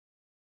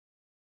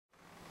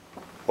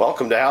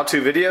Welcome to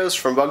how-to videos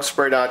from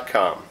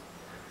bugspray.com.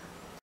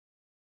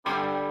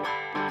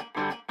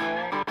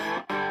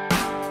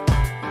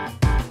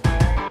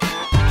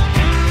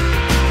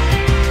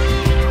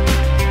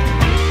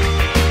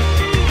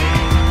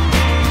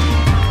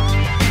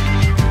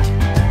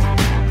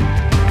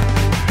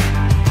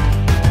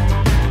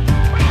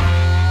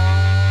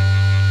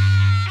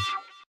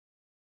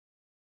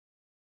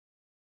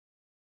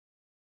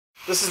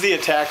 This is the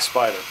attack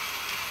spider.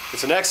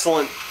 It's an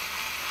excellent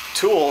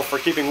tool for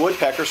keeping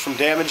woodpeckers from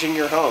damaging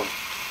your home.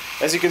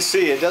 As you can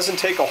see, it doesn't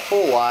take a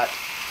whole lot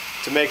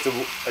to make the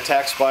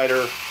attack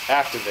spider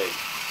activate.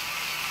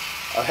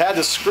 I've had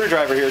this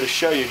screwdriver here to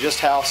show you just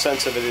how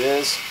sensitive it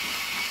is.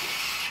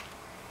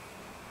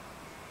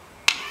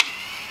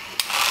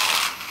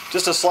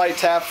 Just a slight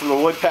tap from the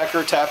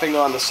woodpecker tapping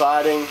on the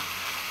siding,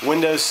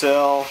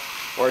 windowsill,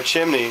 or a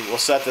chimney will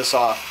set this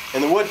off.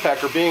 And the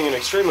woodpecker, being an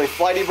extremely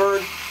flighty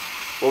bird,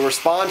 will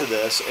respond to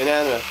this, and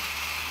in a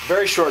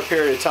very short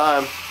period of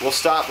time will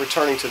stop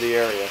returning to the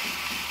area.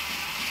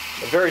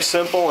 A very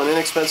simple and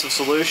inexpensive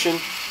solution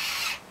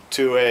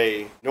to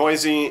a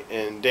noisy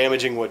and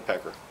damaging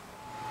woodpecker.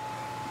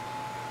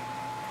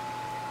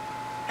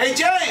 Hey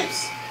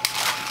James!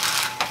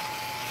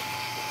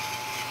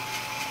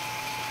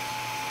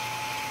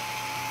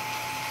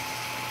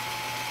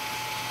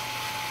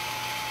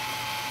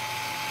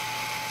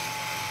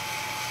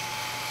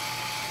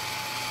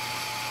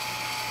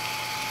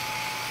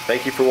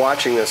 Thank you for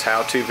watching this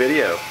how-to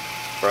video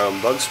from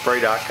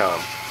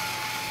bugspray.com.